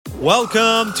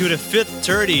Welcome to the Fit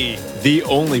 30, the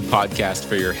only podcast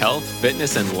for your health,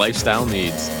 fitness, and lifestyle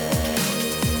needs.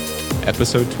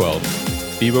 Episode 12,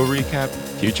 FIBO recap,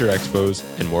 future expos,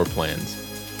 and more plans.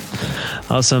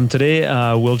 Awesome. Today,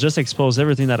 we'll just expose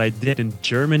everything that I did in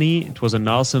Germany. It was an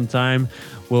awesome time.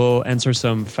 We'll answer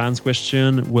some fans'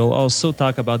 questions. We'll also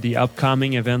talk about the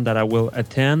upcoming event that I will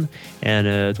attend. And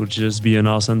it will just be an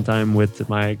awesome time with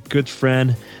my good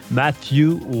friend,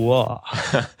 Matthew Waugh.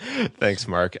 Thanks,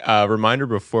 Mark. Reminder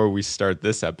before we start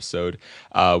this episode,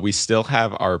 we still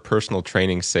have our personal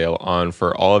training sale on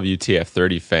for all of you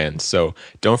TF30 fans. So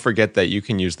don't forget that you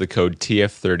can use the code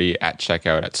TF30 at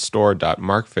checkout at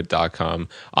store.markfit.com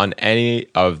on any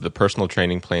of the personal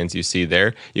training plans you see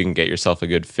there. You can get yourself a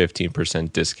good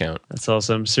 15% discount. That's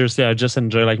awesome. Seriously, I just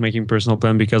enjoy making personal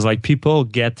plan because people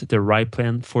get the right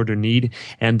plan for their need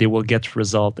and they will get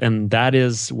result. And that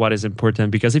is what is important,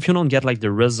 because if you don't get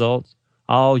the result,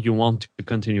 all you want to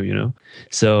continue,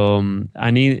 So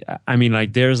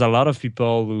there's a lot of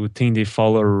people who think they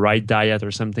follow a right diet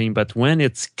or something, but when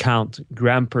it's count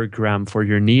gram per gram for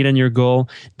your need and your goal,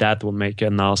 that will make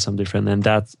an awesome difference. And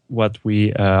that's what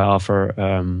we offer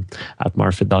at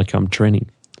markfit.com training.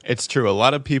 It's true. A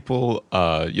lot of people,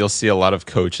 you'll see a lot of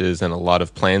coaches and a lot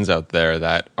of plans out there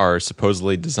that are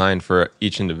supposedly designed for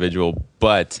each individual,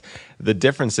 but the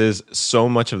difference is so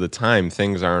much of the time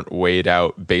things aren't weighed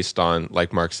out based on,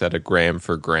 like Mark said, a gram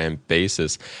for gram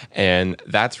basis. And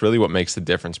that's really what makes the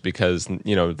difference, because,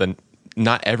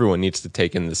 not everyone needs to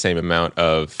take in the same amount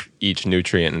of each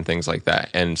nutrient and things like that.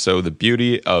 And so the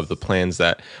beauty of the plans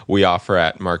that we offer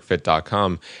at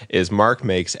markfit.com is Mark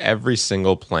makes every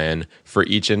single plan for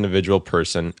each individual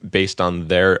person based on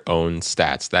their own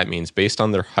stats. That means based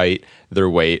on their height, their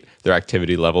weight, their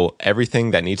activity level,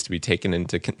 everything that needs to be taken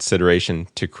into consideration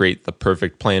to create the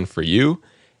perfect plan for you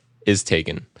is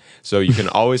taken. So you can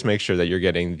always make sure that you're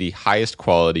getting the highest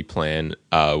quality plan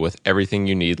with everything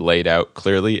you need laid out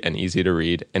clearly and easy to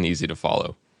read and easy to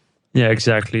follow. Yeah,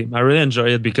 exactly. I really enjoy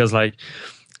it because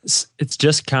it's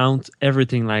just count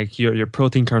everything, your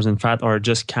protein, carbs, and fat, or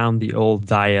just count the old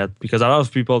diet. Because a lot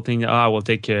of people think, I will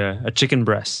take a chicken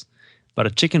breast. But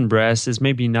a chicken breast is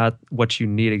maybe not what you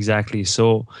need exactly.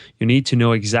 So you need to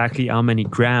know exactly how many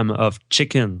grams of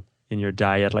chicken in your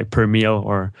diet, per meal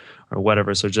or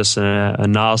whatever. So just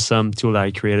an awesome tool that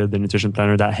I created, the nutrition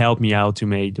planner, that helped me out to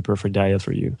make the perfect diet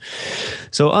for you.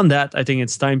 So on that, I think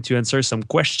it's time to answer some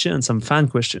questions, some fan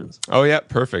questions. Oh yeah,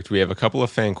 perfect. We have a couple of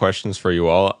fan questions for you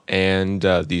all. And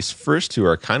these first two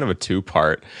are kind of a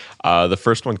two-part. The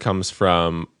first one comes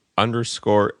from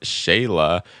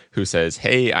 _Shayla, who says,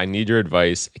 "Hey, I need your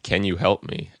advice. Can you help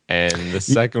me?" And the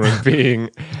second one being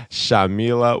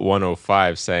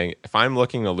Shamila105 saying, "If I'm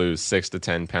looking to lose 6 to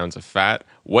 10 pounds of fat,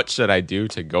 what should I do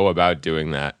to go about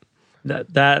doing that?"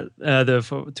 To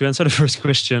answer the first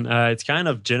question, it's kind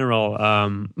of general.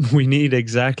 We need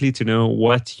exactly to know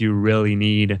what you really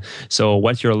need, so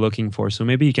what you're looking for. So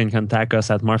maybe you can contact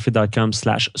us at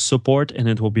markfit.com/support, and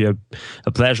it will be a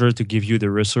pleasure to give you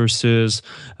the resources,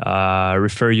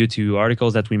 refer you to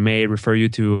articles that we made, refer you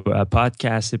to a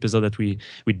podcast episode that we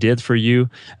did for you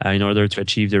in order to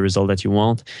achieve the result that you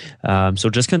want.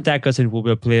 So just contact us, and it will be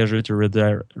a pleasure to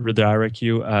redirect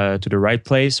you to the right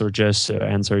place, or just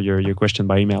answer your question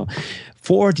by email.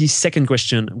 For the second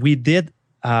question, we did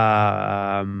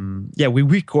we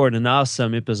record an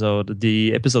awesome episode,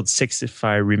 the episode 6, if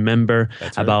I remember.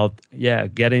 That's right. About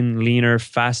getting leaner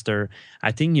faster.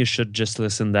 I think you should just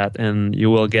listen to that, and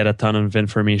you will get a ton of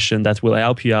information that will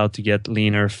help you out to get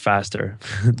leaner faster.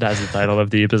 That's the title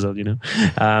of the episode,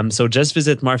 So just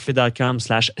visit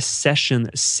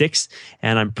markfit.com/session6,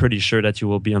 and I'm pretty sure that you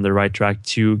will be on the right track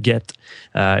to get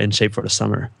in shape for the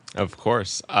summer. Of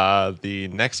course. The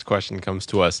next question comes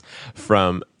to us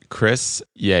from Chris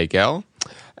Yagel,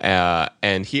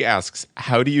 and he asks,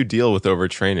 "How do you deal with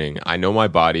overtraining? I know my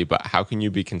body, but how can you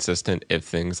be consistent if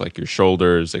things like your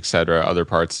shoulders, etc., other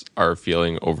parts are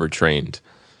feeling overtrained?"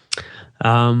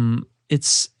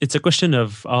 It's a question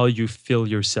of how you feel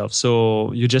yourself.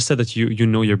 So you just said that you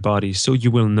know your body, so you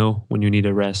will know when you need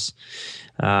a rest.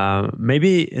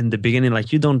 Maybe in the beginning,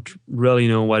 you don't really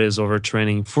know what is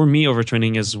overtraining. For me,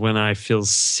 overtraining is when I feel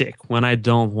sick, when I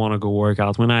don't want to go work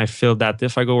out, when I feel that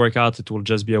if I go work out, it will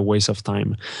just be a waste of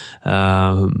time.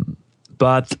 I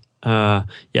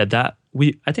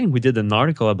think we did an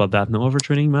article about that. No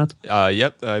overtraining, Matt?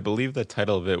 Yep. I believe the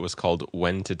title of it was called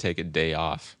 "When to Take a Day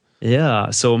Off."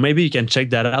 Yeah. So maybe you can check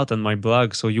that out on my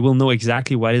blog, so you will know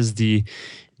exactly what is the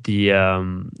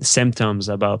symptoms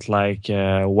about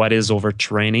what is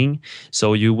overtraining,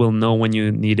 so you will know when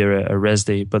you need a rest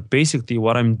day. But basically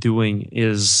what I'm doing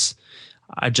is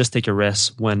I just take a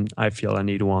rest when I feel I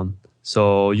need one.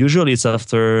 So usually it's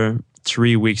after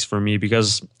 3 weeks for me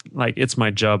because like it's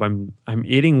my job. I'm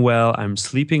eating well. I'm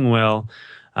sleeping well.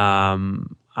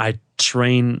 I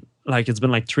train like it's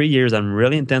been like 3 years. I'm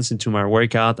really intense into my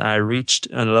workout. I reached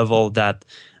a level that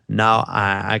now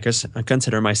I guess I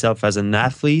consider myself as an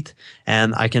athlete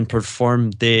and I can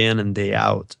perform day in and day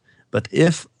out. But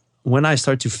if when I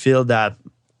start to feel that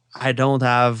I don't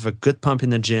have a good pump in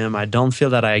the gym, I don't feel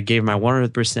that I gave my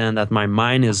 100%, that my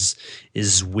mind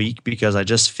is weak because I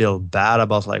just feel bad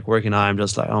about like working out. I'm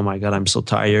just like, oh my God, I'm so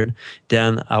tired.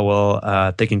 Then I will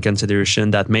take in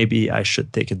consideration that maybe I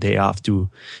should take a day off to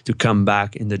come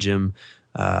back in the gym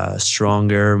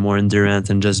stronger, more endurance,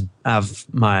 and just have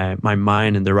my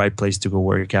mind in the right place to go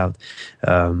work out.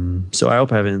 So I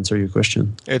hope I've answered your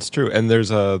question. It's true, and there's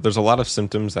a lot of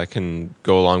symptoms that can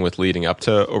go along with leading up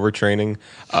to overtraining.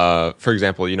 For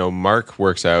example, Mark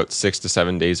works out 6 to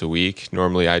 7 days a week.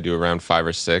 Normally, I do around 5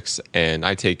 or 6, and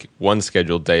I take one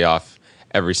scheduled day off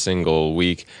every single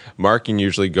week. Mark can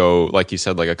usually go, like you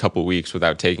said, like a couple weeks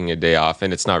without taking a day off,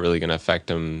 and it's not really going to affect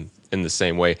him in the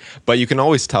same way. But you can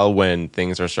always tell when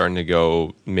things are starting to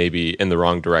go maybe in the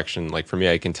wrong direction. Like for me,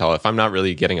 I can tell if I'm not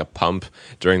really getting a pump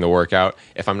during the workout,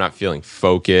 if I'm not feeling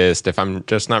focused, if I'm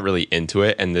just not really into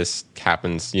it, and this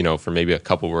happens, for maybe a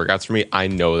couple workouts for me, I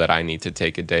know that I need to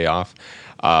take a day off.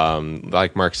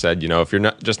 Like Mark said, if you're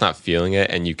not feeling it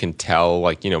and you can tell,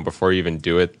 like, before you even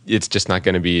do it, it's just not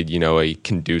going to be, a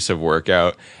conducive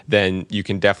workout, then you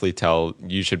can definitely tell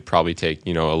you should probably take,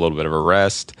 a little bit of a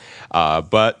rest.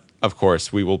 But of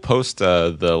course, we will post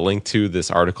the link to this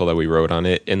article that we wrote on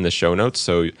it in the show notes,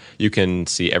 so you can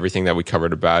see everything that we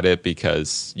covered about it,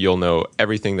 because you'll know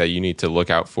everything that you need to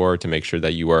look out for to make sure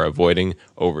that you are avoiding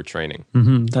overtraining.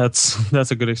 Mm-hmm.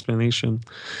 That's a good explanation.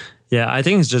 Yeah, I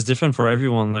think it's just different for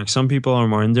everyone. Like some people are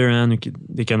more endurance,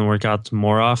 they can work out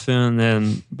more often.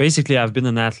 And basically, I've been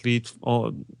an athlete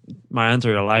all my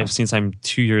entire life since I'm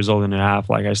 2 years old and a half.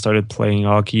 Like I started playing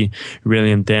hockey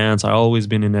really intense. I always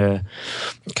been in a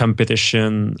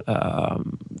competition. I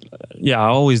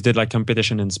always did like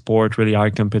competition in sport, really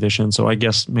high competition. So I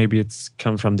guess maybe it's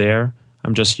come from there.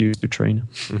 I'm just used to train.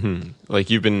 Mm-hmm. Like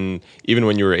you've been, even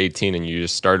when you were 18 and you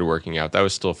just started working out, that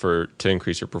was still to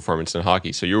increase your performance in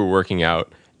hockey. So you were working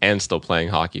out and still playing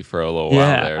hockey for a little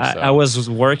while there. So. I was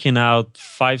working out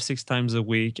 5-6 times a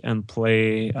week and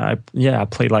I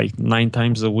played like 9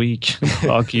 times a week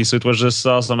hockey. So it was just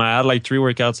awesome. I had like 3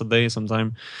 workouts a day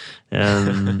sometime.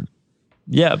 And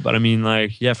but I mean,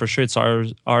 like, for sure it's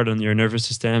hard on your nervous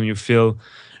system. You feel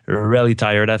really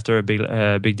tired after a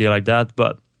big day like that.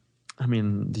 But I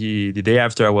mean, the day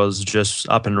after, I was just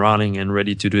up and running and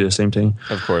ready to do the same thing.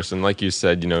 Of course, and like you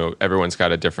said, everyone's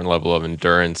got a different level of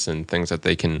endurance and things that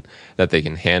they can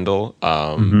handle.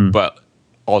 But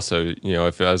also,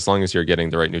 if as long as you're getting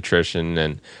the right nutrition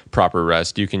and proper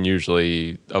rest, you can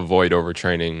usually avoid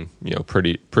overtraining,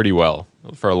 pretty well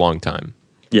for a long time.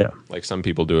 Yeah, like some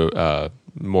people do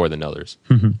more than others.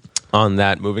 On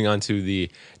that, moving on to the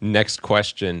next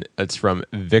question. It's from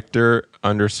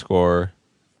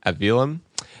Victor_Avilam,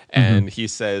 and he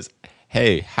says,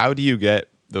 "Hey, how do you get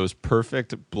those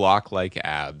perfect block-like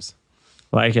abs?"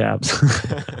 Like abs.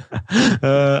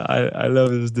 I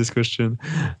love this question.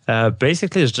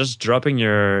 Basically, it's just dropping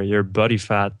your body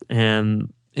fat,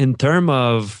 and in terms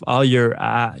of how your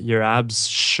abs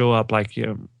show up, like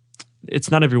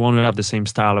it's not everyone will have the same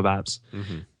style of abs.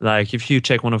 Like if you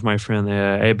check one of my friends,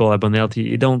 Abel Abonelti,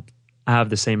 he don't have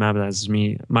the same abs as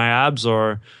me. My abs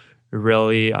are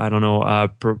really, I don't know,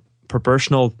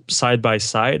 proportional side by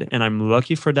side, and I'm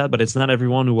lucky for that. But it's not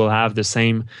everyone who will have the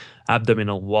same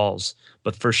abdominal walls.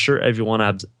 But for sure, everyone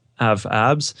have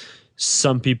abs.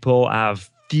 Some people have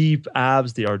deep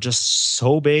abs. They are just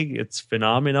so big. It's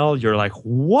phenomenal. You're like,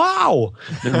 wow.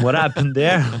 Then what happened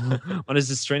there? What is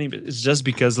this training? It's just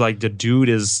because like the dude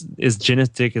is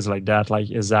genetic is like that, like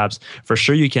his abs. For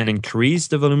sure, you can increase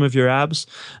the volume of your abs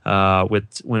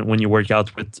when you work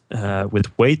out with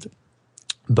weight.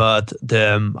 But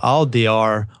how they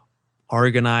are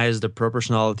organized, the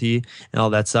proportionality and all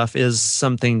that stuff is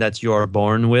something that you are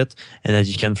born with, and that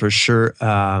you can for sure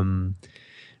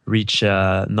reach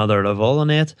another level on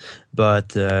it. But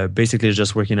basically, it's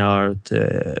just working out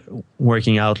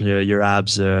your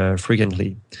abs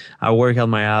frequently. I work out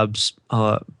my abs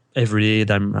every day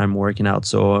that I'm working out.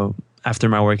 So after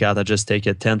my workout, I just take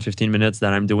 10-15 minutes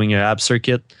that I'm doing an ab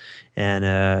circuit. And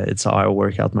it's how I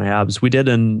work out my abs. We did,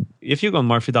 and if you go on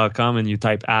Murphy.com and you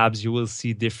type abs, you will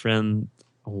see different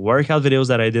workout videos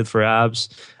that I did for abs,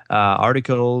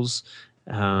 articles.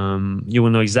 You will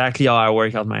know exactly how I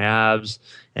work out my abs.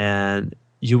 And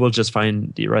you will just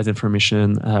find the right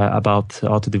information about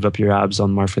how to develop your abs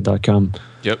on markfit.com.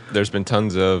 Yep, there's been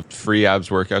tons of free abs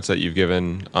workouts that you've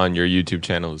given on your YouTube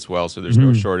channel as well, so there's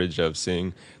no shortage of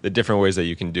seeing the different ways that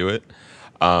you can do it.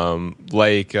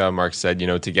 Like Mark said,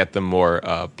 to get them more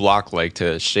block-like,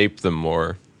 to shape them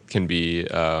more, can be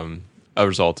a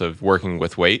result of working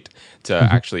with weight to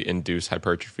actually induce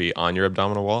hypertrophy on your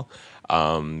abdominal wall.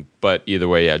 But either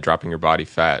way, yeah, dropping your body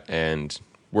fat and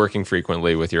working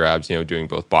frequently with your abs, doing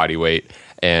both body weight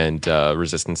and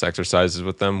resistance exercises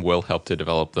with them will help to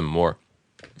develop them more.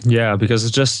 Yeah, because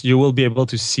it's just, you will be able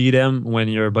to see them when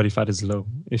your body fat is low.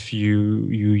 If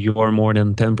you are more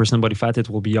than 10% body fat, it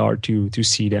will be hard to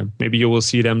see them. Maybe you will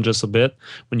see them just a bit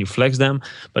when you flex them,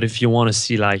 but if you want to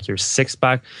see like your six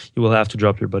pack, you will have to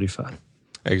drop your body fat.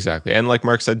 Exactly. And like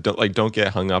Mark said, don't get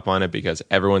hung up on it, because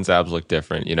everyone's abs look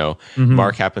different.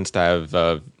 Mark happens to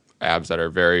have abs that are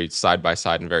very side by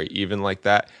side and very even like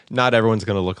that. Not everyone's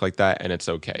going to look like that, and it's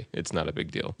okay. It's not a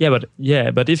big deal.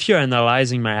 But if you're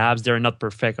analyzing my abs, they're not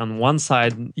perfect. On one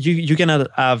side, you cannot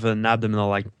have an abdominal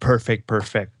like perfect.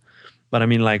 But I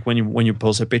mean, like when you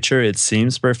post a picture, it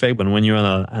seems perfect, but when you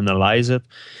analyze it,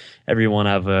 everyone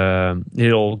have a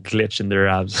little glitch in their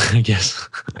abs, I guess.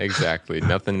 Exactly.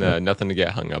 Nothing to get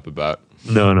hung up about.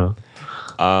 No.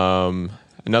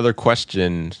 Another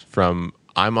question from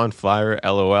I'm on fire,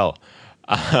 LOL.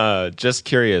 Just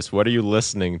curious, what are you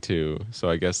listening to? So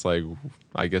I guess it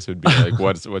would be like,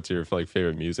 what's your like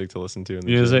favorite music to listen to in the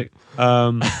music?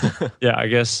 Yeah, I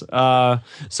guess.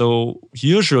 So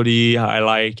usually I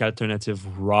like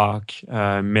alternative rock,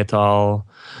 metal.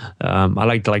 I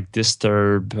like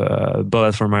Disturb,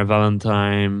 Bullet for My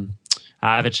Valentine,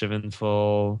 Avicii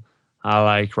Sevenfold. I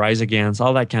like Rise Against,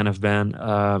 all that kind of band.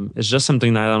 It's just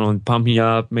something that, I don't know, pump me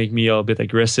up, make me a bit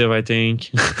aggressive, I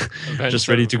think. Just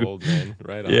ready to go.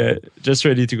 Right on. Yeah, just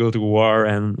ready to go to war.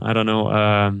 And I don't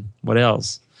know what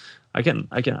else.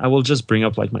 I will just bring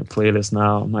up like my playlist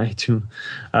now, my tune.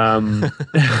 I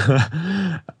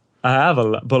have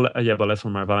Bullet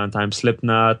for My Valentine,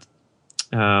 Slipknot.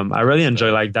 I really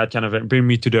enjoy like that kind of Bring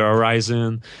Me to the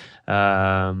Horizon.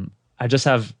 I just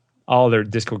have all their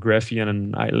discography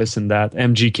and I listen to that.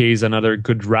 MGK is another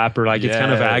good rapper. Like it's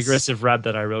kind of an aggressive rap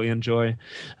that I really enjoy.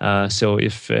 So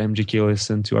if MGK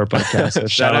listen to our podcast,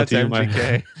 shout out to you,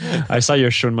 MGK. I saw your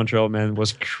show in Montreal, man. It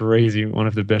was crazy. One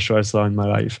of the best shows I saw in my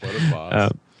life. What a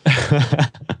boss.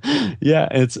 Yeah,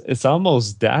 it's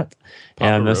almost that.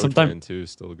 Papa and sometimes too,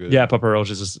 still good. Yeah, Papa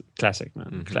Roach is just classic,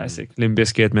 man. Classic. Limp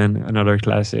Bizkit, man, another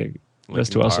classic. That's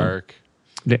too awesome.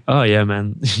 Oh yeah,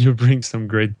 man! You bring some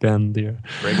great band there.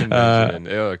 Breaking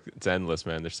Benjamin, it's endless,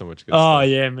 man. There's so much good stuff.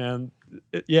 Yeah, man.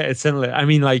 Yeah, it's endless. I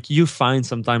mean, like you find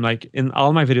sometime, like in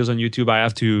all my videos on YouTube, I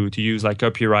have to use like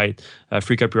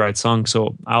free copyright song.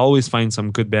 So I always find some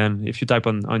good band. If you type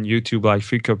on YouTube like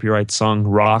free copyright song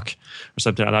rock or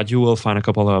something like that, you will find a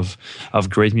couple of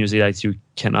great music that you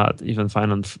cannot even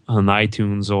find on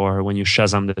iTunes or when you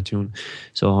Shazam the tune.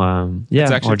 So yeah,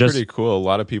 it's actually pretty cool. A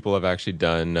lot of people have actually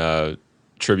done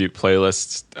tribute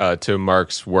playlists to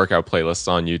Mark's workout playlists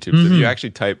on YouTube. So if you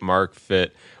actually type Mark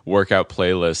Fit workout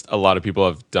playlist, a lot of people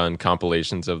have done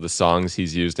compilations of the songs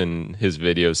he's used in his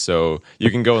videos. So you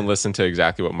can go and listen to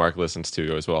exactly what Mark listens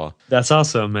to as well. That's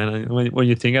awesome, man. When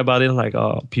you think about it, like,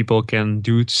 people can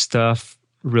do stuff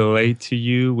relate to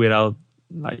you without,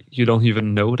 like, you don't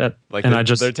even know that. Like, and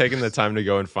they're taking the time to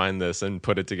go and find this and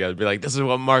put it together. Be like, this is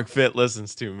what Mark Fit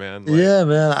listens to, man. Like, yeah,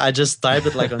 man. I just typed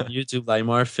it like on YouTube, like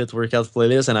Mark Fit workout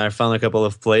playlist, and I found a couple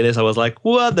of playlists. I was like,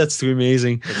 what? That's too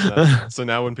amazing. So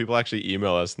now when people actually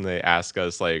email us and they ask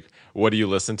us, like, what do you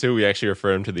listen to? We actually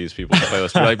refer them to these people's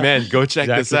playlists. We're like, man, go check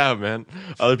this out, man.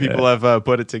 Other people have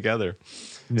put it together.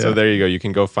 Yeah. So there you go. You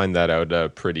can go find that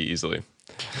out pretty easily.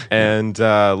 And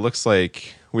looks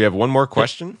like we have one more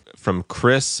question from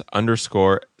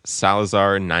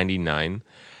Chris_Salazar99.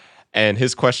 And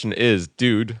his question is,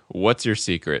 dude, what's your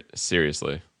secret?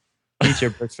 Seriously. Eat your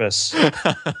breakfast. No,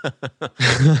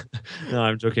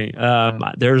 I'm joking.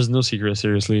 There's no secret,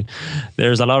 seriously.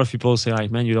 There's a lot of people say,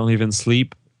 like, man, you don't even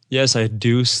sleep. Yes, I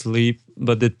do sleep.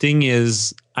 But the thing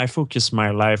is, I focus my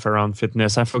life around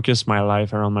fitness. I focus my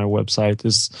life around my website.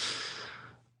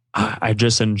 I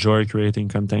just enjoy creating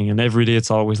content, and every day it's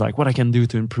always like what I can do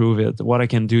to improve it, what I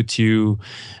can do to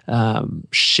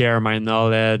share my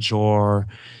knowledge or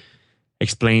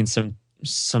explain some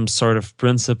sort of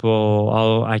principle,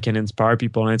 how I can inspire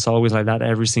people. And it's always like that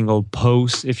every single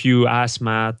post. If you ask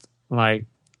Matt, like,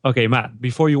 okay, Matt,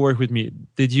 before you work with me,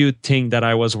 did you think that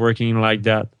I was working like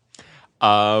that?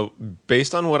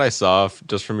 Based on what I saw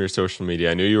just from your social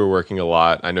media, I knew you were working a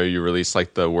lot. I know you release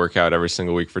like the workout every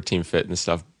single week for Team Fit and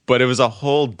stuff. But it was a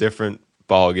whole different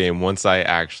ball game once I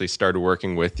actually started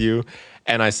working with you,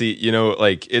 and I see,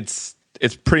 like it's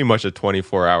pretty much a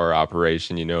 24-hour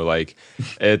operation. Like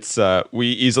it's we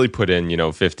easily put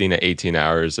in 15 to 18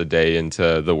 hours a day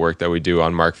into the work that we do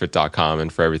on markfit.com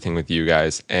and for everything with you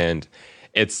guys, and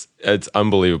it's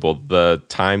unbelievable the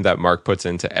time that Mark puts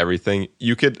into everything.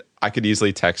 I could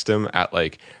easily text him at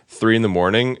like 3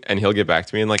 a.m. and he'll get back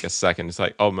to me in like a second. It's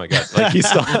like, oh my God, like he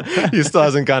still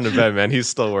hasn't gone to bed, man. He's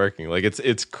still working. Like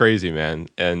it's crazy, man.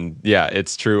 And yeah,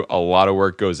 it's true. A lot of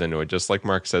work goes into it. Just like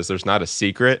Mark says, there's not a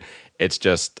secret. It's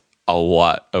just a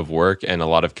lot of work and a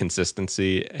lot of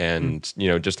consistency and,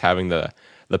 just having the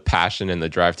passion and the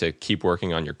drive to keep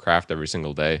working on your craft every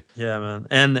single day. Yeah, man.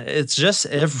 And it's just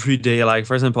every day. Like,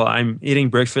 for example, I'm eating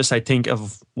breakfast. I think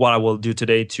of what I will do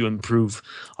today to improve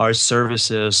our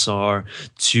services or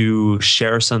to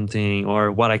share something or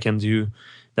what I can do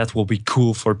that will be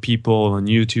cool for people on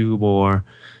YouTube, or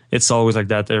it's always like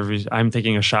that. I'm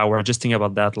taking a shower. I just think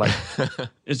about that. Like,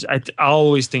 I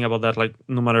always think about that, like,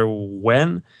 no matter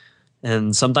when.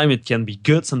 And sometimes it can be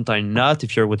good, sometimes not.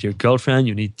 If you're with your girlfriend,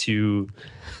 you need to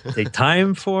take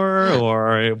time for,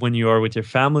 or when you are with your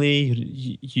family,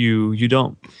 you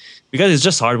don't. Because it's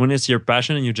just hard when it's your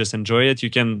passion and you just enjoy it.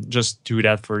 You can just do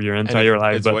that for your entire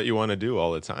life. It's what you want to do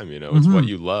all the time, It's what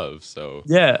you love. So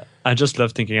yeah, I just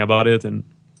love thinking about it and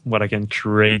what I can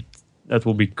create that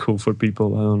will be cool for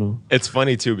people. I don't know. It's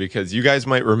funny too, because you guys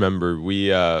might remember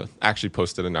we actually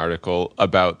posted an article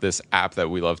about this app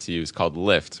that we love to use called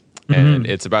Lyft. And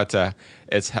it's about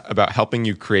helping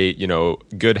you create,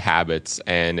 good habits,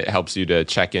 and it helps you to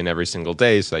check in every single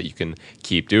day so that you can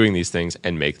keep doing these things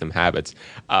and make them habits.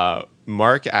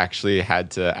 Mark actually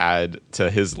had to add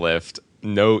to his Lyft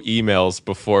no emails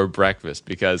before breakfast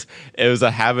because it was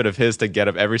a habit of his to get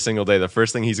up every single day. The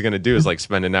first thing he's going to do is like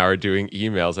spend an hour doing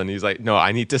emails, and he's like, no,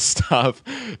 I need to stop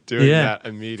doing that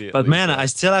immediately. But man, I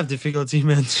still have difficulty,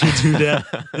 man, to do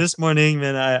that. This morning,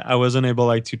 man, I wasn't able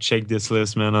like to check this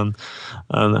list, man,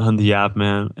 on the app,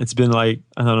 man. It's been like,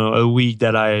 I don't know, a week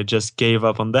that I just gave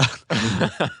up on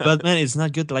that. But man, it's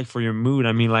not good like for your mood.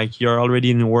 I mean, like you're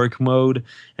already in work mode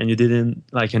and you didn't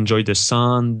like enjoy the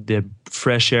sun, the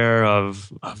fresh air of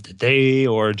the day,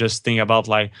 or just think about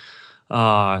like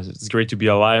it's great to be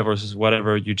alive or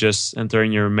whatever. You just enter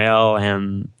in your mail,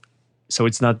 and so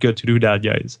it's not good to do that,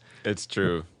 guys. It's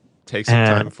true. Take some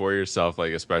time for yourself,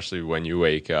 like especially when you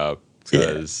wake up,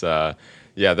 because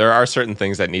there are certain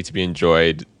things that need to be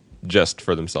enjoyed just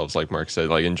for themselves, like Mark said,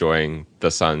 like enjoying the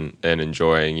sun and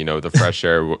enjoying, the fresh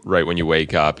air right when you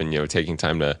wake up, and, taking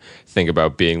time to think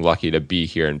about being lucky to be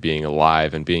here and being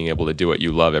alive and being able to do what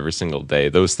you love every single day.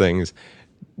 Those things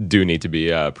do need to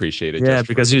be appreciated just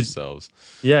because for themselves.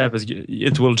 Yeah, because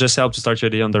it will just help to start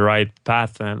your day on the right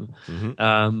path. And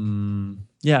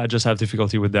I just have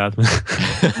difficulty with that.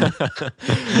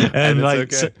 And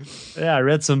like, okay. I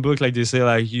read some book like they say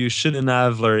like you shouldn't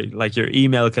have like your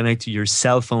email connect to your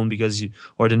cell phone because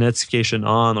or the notification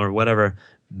on or whatever.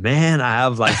 Man, I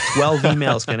have like 12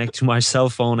 emails connect to my cell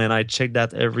phone, and I check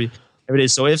that every day.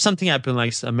 So if something happened,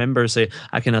 like a member say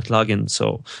I cannot log in,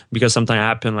 so because something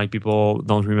happened, like people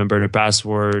don't remember the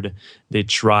password, they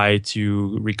try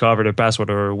to recover the password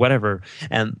or whatever,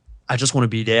 and I just want to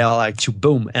be there, like to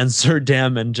boom, answer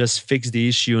them and just fix the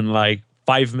issue in like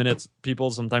 5 minutes.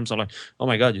 People sometimes are like, "Oh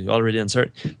my God, you already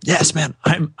answered." Yes, man,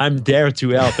 I'm there to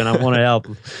help, and I want to help.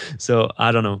 So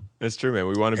I don't know. It's true, man.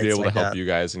 We want to be able to help you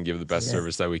guys and give the best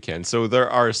service that we can. So there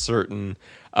are certain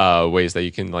ways that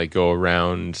you can like go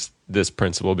around this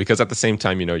principle, because at the same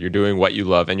time, you're doing what you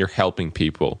love and you're helping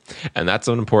people, and that's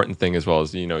an important thing as well.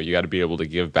 As you got to be able to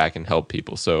give back and help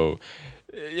people. So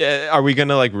are we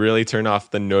gonna like really turn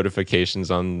off the notifications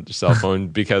on your cell phone?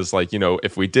 Because like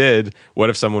if we did, what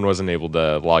if someone wasn't able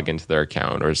to log into their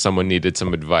account, or someone needed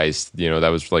some advice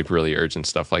that was like really urgent,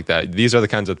 stuff like that? These are the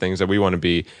kinds of things that we want to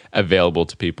be available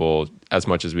to people as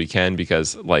much as we can,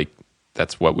 because like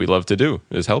that's what we love to do,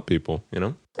 is help people,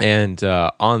 And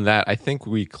on that, I think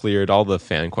we cleared all the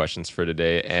fan questions for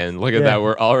today. And look at that,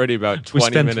 we're already about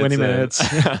 20 minutes.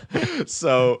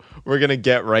 So we're going to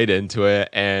get right into it.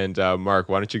 And Mark,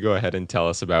 why don't you go ahead and tell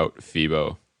us about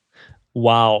FIBO?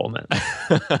 Wow, man.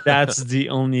 That's the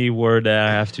only word that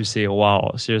I have to say.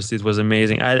 Wow. Seriously, it was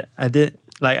amazing. I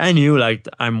knew like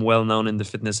I'm well known in the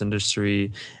fitness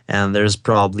industry, and there's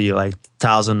probably like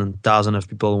thousands and thousands of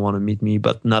people who want to meet me,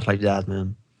 but not like that,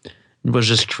 man. It was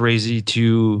just crazy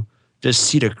to just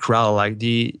see the crowd. Like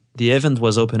the event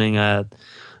was opening at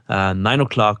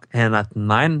 9:00, and at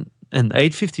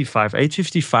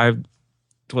 8:55,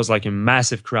 it was like a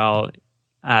massive crowd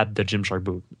at the Gymshark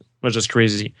booth. It was just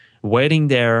crazy. Waiting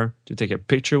there to take a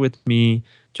picture with me,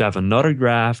 to have an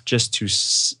autograph, just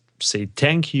say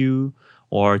thank you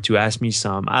or to ask me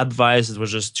some advice. It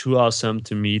was just too awesome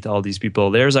to meet all these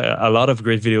people. There's a lot of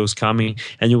great videos coming,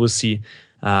 and you will see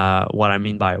what I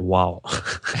mean by wow.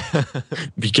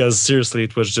 Because seriously,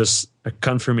 it was just a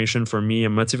confirmation for me, a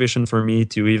motivation for me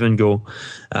to even go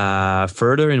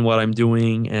further in what I'm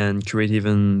doing and create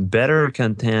even better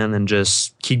content and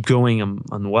just keep going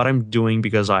on what I'm doing,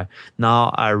 because I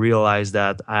realize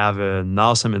that I have an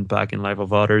awesome impact in life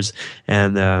of others,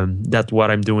 and that what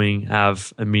I'm doing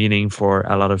have a meaning for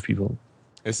a lot of people.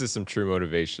 This is some true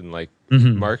motivation. Like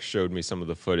Mark showed me some of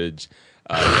the footage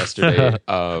yesterday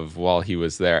of while he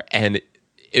was there, and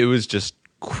it was just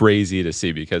crazy to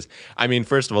see, because I mean,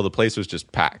 first of all, the place was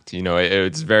just packed.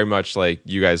 It's very much like,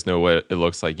 you guys know what it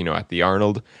looks like, at the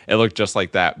Arnold. It looked just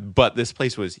like that, but this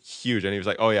place was huge, and he was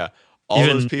like, oh yeah, all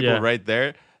those people right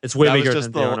there, it's way bigger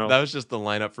than the Arnold. That was just the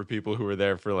lineup for people who were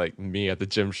there for like me at the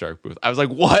Gymshark booth. I was like,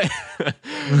 what?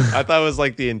 I thought it was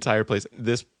like the entire place.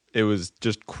 It was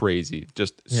just crazy,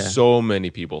 just so many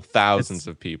people, thousands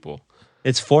of people.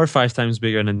 It's 4 or 5 times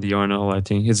bigger than the Arnold, I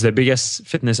think. It's the biggest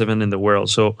fitness event in the world.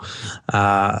 So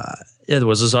it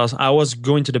was just awesome. I was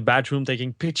going to the bathroom,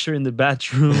 taking picture in the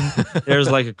bathroom. There's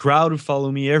like a crowd who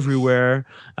follow me everywhere.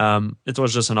 It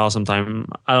was just an awesome time.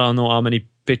 I don't know how many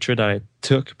pictures that I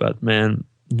took, but man,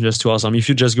 just too awesome. If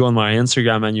you just go on my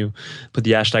Instagram and you put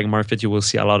the hashtag MarkFit, you will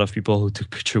see a lot of people who took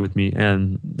picture with me,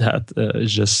 and that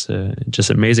is just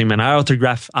amazing, man. I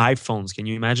autograph iPhones. Can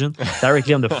you imagine?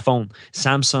 Directly on the phone.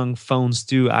 Samsung phones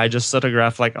too. I just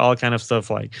autograph like all kind of stuff,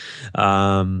 like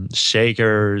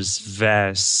shakers,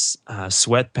 vests,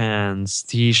 sweatpants,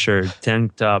 t-shirt,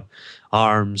 tank top,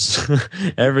 arms,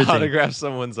 everything. Autograph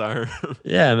someone's arm.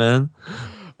 Yeah, man.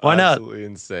 Why not?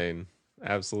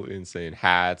 Absolutely insane.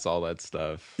 Hats, all that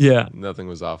stuff. Yeah. Nothing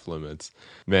was off limits.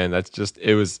 Man,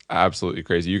 it was absolutely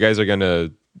crazy. You guys are going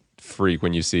to freak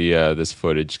when you see this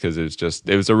footage, because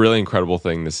it was a really incredible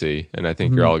thing to see. And I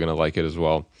think you're all going to like it as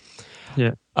well.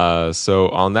 Yeah. So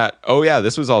on that,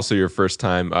 this was also your first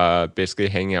time basically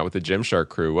hanging out with the Gymshark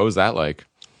crew. What was that like?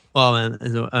 Oh, man,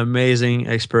 it's an amazing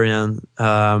experience.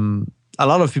 A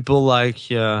lot of people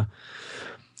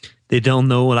they don't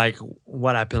know like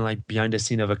what happened like behind the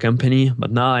scene of a company, but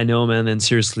now I know, man. And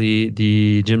seriously,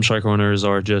 the Gymshark owners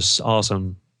are just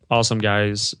awesome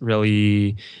guys,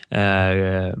 really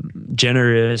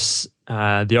generous. They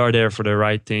are there for the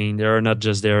right thing. They are not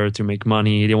just there to make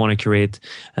money. They want to create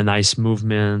a nice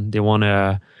movement. They want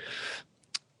to.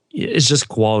 It's just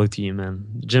quality, man.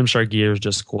 Gymshark gear is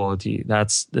just quality.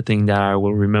 That's the thing that I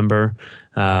will remember.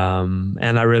 And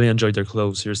I really enjoyed their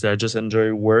clothes. Seriously, I just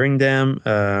enjoy wearing them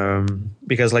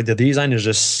because like the design is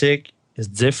just sick. It's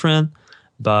different,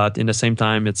 but in the same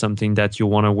time, it's something that you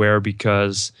want to wear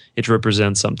because it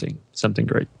represents something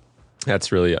great.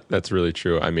 That's really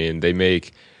true. I mean, they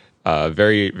make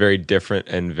very, very different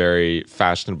and very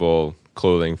fashionable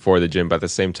clothing for the gym, but at the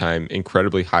same time,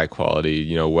 incredibly high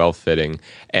quality, well fitting.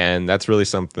 And that's really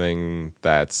something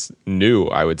that's new,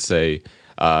 I would say,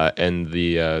 in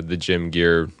the gym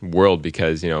gear world,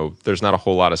 because, there's not a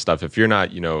whole lot of stuff. If you're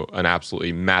not, an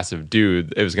absolutely massive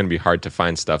dude, it was going to be hard to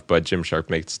find stuff, but Gymshark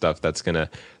makes stuff that's going to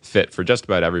fit for just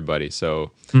about everybody.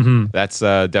 So that's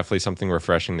definitely something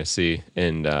refreshing to see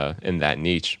in that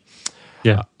niche.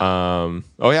 Yeah.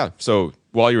 So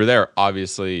while you were there,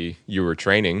 obviously you were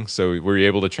training. So were you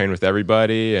able to train with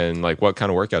everybody? And like, what kind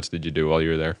of workouts did you do while you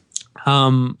were there?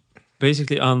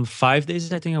 Basically, on 5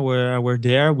 days, I think I were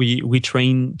there. We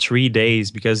trained 3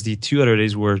 days because the 2 other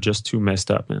days were just too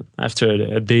messed up, man. After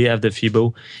a day of the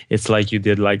FIBO, it's like you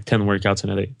did like 10 workouts in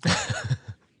a day.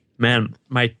 Man,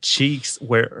 my cheeks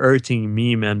were hurting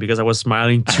me, man, because I was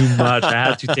smiling too much. I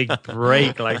had to take a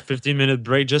break, like 15-minute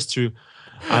break, just to,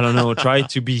 I don't know, try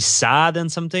to be sad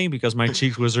and something, because my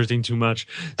cheeks was hurting too much.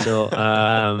 So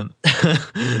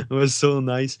it was so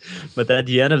nice. But at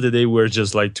the end of the day, we're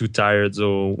just like too tired.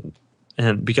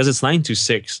 And because it's 9 to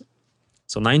 6.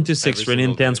 So 9 to 6, really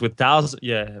intense with 1,000,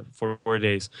 for 4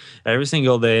 days. Every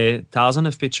single day, 1,000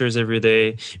 of pictures every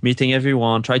day, meeting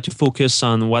everyone, try to focus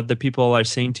on what the people are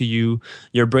saying to you.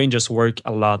 Your brain just work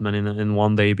a lot, man, in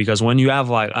one day. Because when you have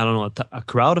like, I don't know, a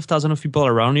crowd of 1,000 of people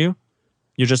around you,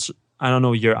 you just, I don't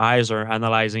know, your eyes are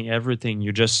analyzing everything.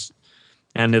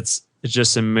 And it's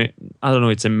just, I don't know,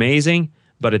 it's amazing,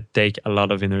 but it takes a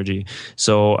lot of energy.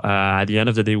 So at the end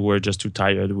of the day, we were just too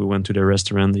tired. We went to the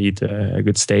restaurant, eat a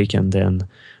good steak, and then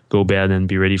go bed and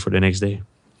be ready for the next day.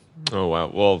 Oh,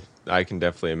 wow. Well, I can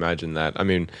definitely imagine that. I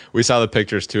mean, we saw the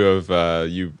pictures too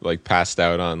of you like passed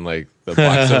out on like the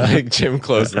box of like gym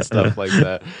clothes and stuff like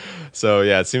that. So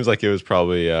yeah, it seems like it was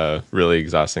probably really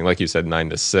exhausting. Like you said,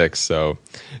 9 to 6. So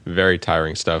very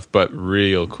tiring stuff, but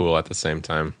real cool at the same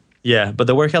time. Yeah, but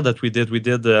the workout that we did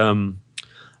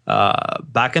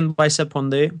back and bicep one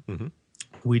day. Mm-hmm.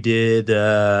 We did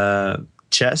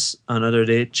chest another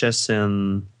day, chest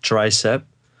and tricep.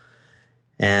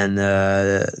 And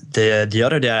the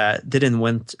other day I didn't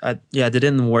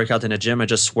work out in the gym. I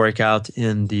just work out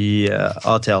in the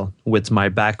hotel with my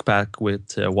backpack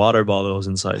with water bottles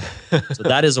inside. So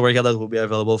that is a workout that will be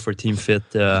available for Team Fit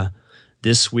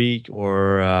this week,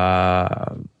 or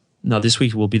no, this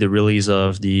week will be the release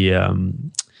of the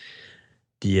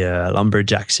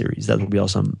lumberjack series. That would be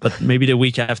awesome. But maybe the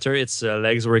week after, it's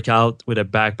legs workout with a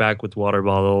backpack with water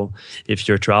bottle if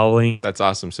you're traveling. That's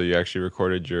awesome. So you actually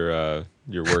recorded your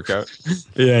workout?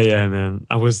 Yeah, man.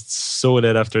 I was so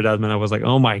dead after that, man. I was like,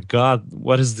 oh my God,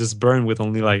 what is this burn with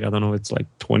only like, I don't know, it's like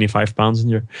 25 pounds in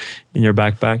your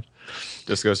backpack.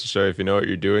 Just goes to show if you know what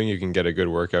you're doing, you can get a good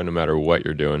workout no matter what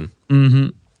you're doing. Mm-hmm.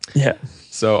 Yeah.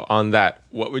 So on that,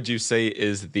 what would you say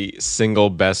is the single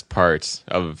best part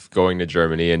of going to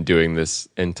Germany and doing this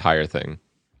entire thing?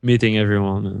 Meeting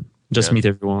everyone, man. Just meet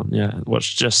everyone. Yeah, it was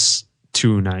just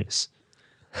too nice.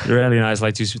 Really nice,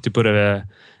 like to put a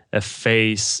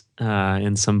face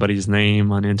in somebody's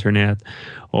name on internet,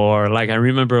 or like I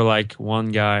remember like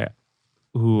one guy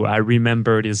who I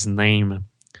remembered his name,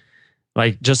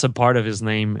 like just a part of his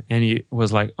name, and he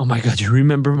was like, "Oh my God, you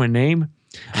remember my name?"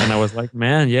 And I was like,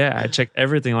 "Man, yeah, I check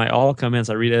everything, like all comments,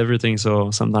 I read everything."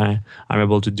 So sometimes I'm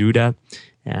able to do that.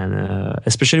 And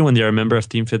especially when they're a member of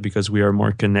Team Fit, because we are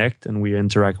more connect and we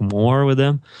interact more with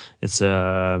them. It's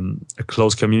a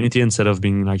close community. Instead of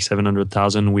being like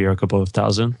 700,000, we are a couple of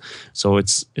thousand. So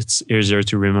it's easier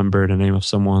to remember the name of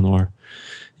someone. Or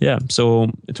yeah, so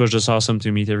it was just awesome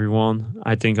to meet everyone.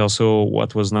 I think also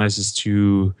what was nice is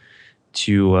to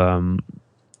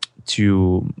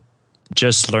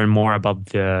just learn more about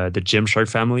the Gymshark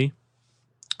family,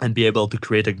 and be able to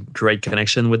create a great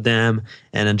connection with them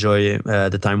and enjoy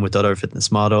the time with other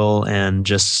fitness model and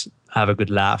just have a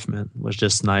good laugh, man. It was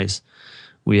just nice.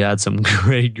 We had some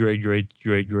great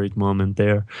moment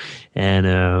there.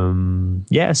 And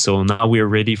yeah, so now we're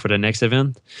ready for the next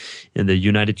event in the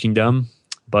United Kingdom,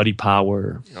 Body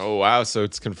Power. Oh, wow. So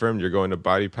it's confirmed you're going to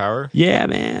Body Power? Yeah,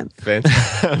 man.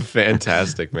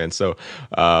 Fantastic, man. So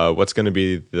what's going to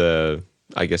be the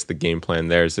game plan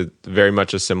there? Is it very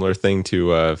much a similar thing to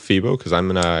FIBO? Because I'm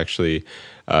not actually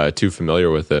too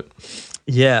familiar with it.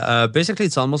 Yeah, basically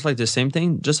it's almost like the same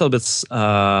thing, just a little bit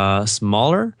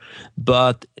smaller,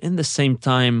 but in the same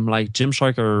time, like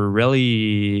Gymshark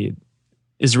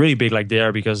is really big, like they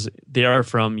are, because they are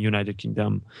from United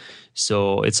Kingdom.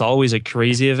 So it's always a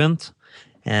crazy event.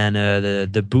 And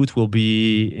the booth will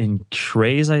be in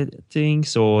Craze, I think.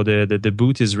 So the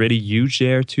booth is really huge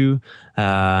there too.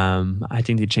 I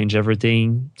think they change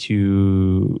everything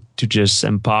to just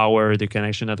empower the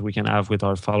connection that we can have with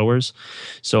our followers.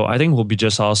 So I think it will be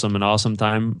just awesome, an awesome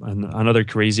time, and another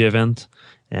crazy event.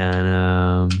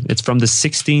 And it's from the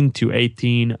 16th to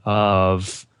 18th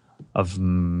of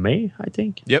May, I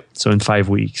think. Yep. So in 5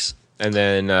 weeks. And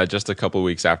then just a couple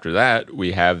weeks after that,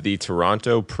 we have the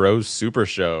Toronto Pro Super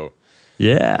Show.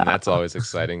 Yeah, and that's always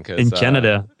exciting because in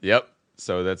Canada. Yep.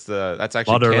 So that's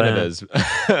actually Canada's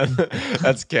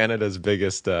that's Canada's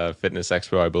biggest fitness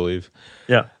expo, I believe.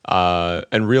 Yeah.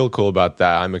 And real cool about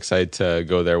that, I'm excited to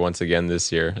go there once again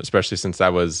this year, especially since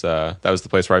that was the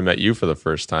place where I met you for the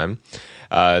first time.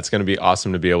 It's going to be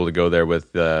awesome to be able to go there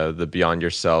with the Beyond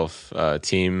Yourself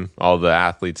team, all the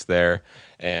athletes there,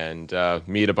 and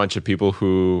meet a bunch of people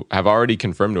who have already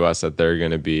confirmed to us that they're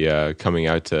going to be coming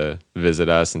out to visit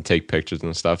us and take pictures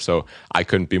and stuff. So I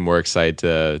couldn't be more excited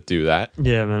to do that.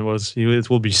 Yeah, man, it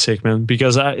will be sick, man,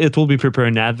 because it will be prepared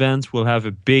in advance. We'll have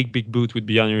a big booth with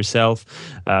Beyond Yourself,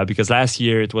 because last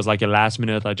year it was like a last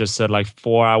minute. I just said like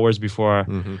 4 hours before,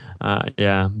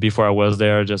 before I was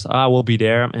there, just we'll be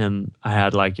there, and I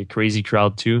had like a crazy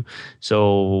crowd too.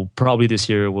 So probably this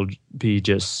year will be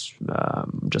just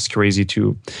crazy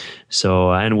too.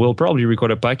 So, and we'll probably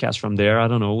record a podcast from there. I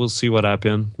don't know. We'll see what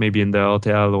happens. Maybe in the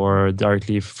hotel or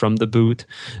directly from the booth.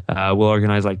 We'll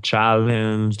organize like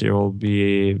challenge. There will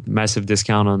be a massive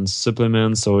discount on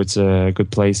supplements. So it's a good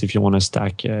place if you want to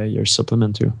stack your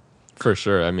supplement too. For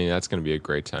sure. I mean, that's going to be a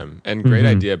great time, and great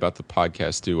idea about the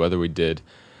podcast too. Whether we did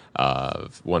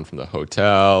one from the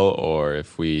hotel, or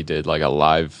if we did like a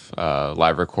live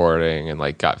recording and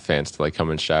like got fans to like come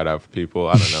and shout out for people.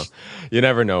 I don't know. You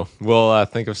never know. We'll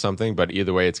think of something, but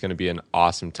either way, it's going to be an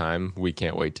awesome time. We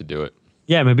can't wait to do it.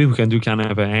 Yeah, maybe we can do kind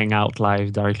of a hangout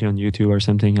live directly on YouTube or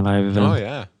something, a live event. Oh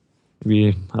yeah.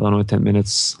 Maybe, I don't know, 10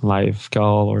 minutes live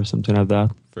call or something like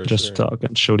that. For just sure. talk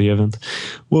and show the event.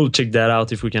 We'll check that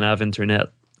out if we can have internet.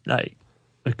 Like,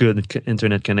 a good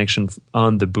internet connection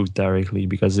on the booth directly,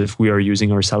 because if we are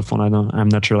using our cell phone, I'm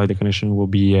not sure like the connection will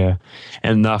be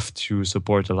enough to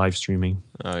support the live streaming.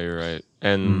 Oh, you're right.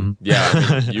 And yeah,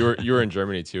 I mean, you were in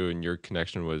Germany too, and your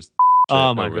connection was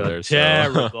oh my over god, there, so.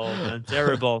 terrible, man,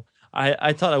 terrible.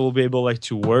 I thought I will be able like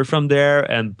to work from there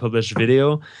and publish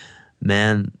video.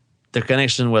 Man, the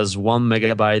connection was 1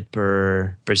 megabyte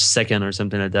per second or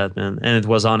something like that, man. And it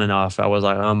was on and off. I was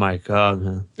like, oh my god,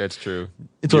 man. That's true.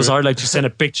 It was hard like to send a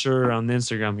picture on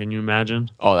Instagram. Can you imagine?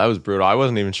 Oh, that was brutal. I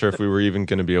wasn't even sure if we were even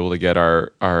going to be able to get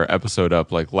our episode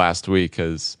up like last week,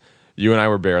 because you and I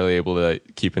were barely able to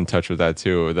keep in touch with that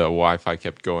too. The Wi-Fi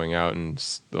kept going out, and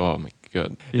just, oh my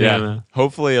god. Yeah.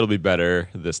 Hopefully it'll be better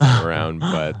this time around,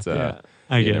 but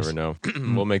you never know.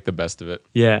 We'll make the best of it.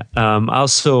 Yeah.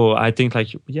 Also, I think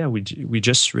like we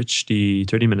just reached the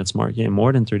 30 minutes mark. Yeah,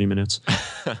 more than 30 minutes.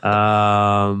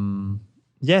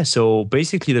 Yeah. So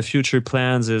basically, the future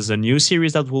plans is a new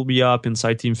series that will be up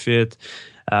inside Team Fit.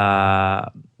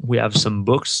 We have some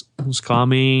books who's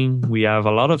coming. We have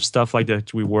a lot of stuff like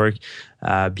that. We work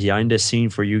behind the scene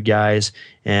for you guys.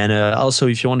 And also,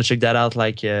 if you want to check that out,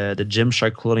 like the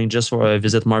Gymshark clothing, just for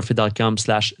visit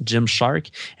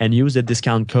marfit.com/Gymshark and use the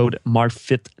discount code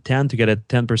MARFIT10 to get a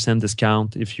 10%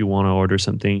 discount if you want to order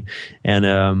something.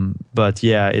 And but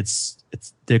yeah, it's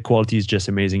the quality is just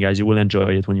amazing, guys. You will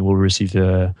enjoy it when you will receive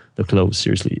the clothes.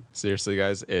 Seriously,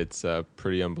 guys, it's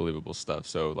pretty unbelievable stuff.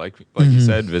 So like you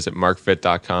said, visit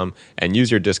markfit.com and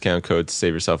use your discount code to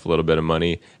save yourself a little bit of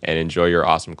money and enjoy your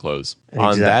awesome clothes. Exactly.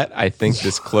 On that, I think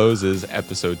this closes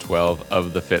episode 12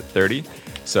 of the Fit 30.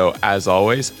 So as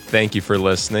always, thank you for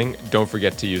listening. Don't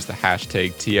forget to use the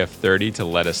hashtag TF30 to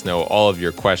let us know all of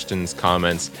your questions,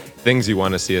 comments, things you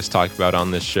want to see us talk about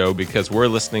on this show, because we're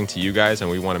listening to you guys and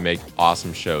we want to make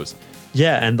awesome shows.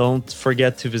 Yeah, and don't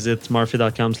forget to visit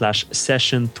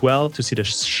marfit.com/session12 to see the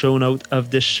show note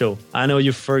of this show. I know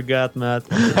you forgot, Matt.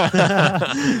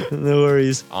 No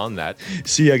worries. On that,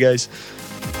 see ya, guys.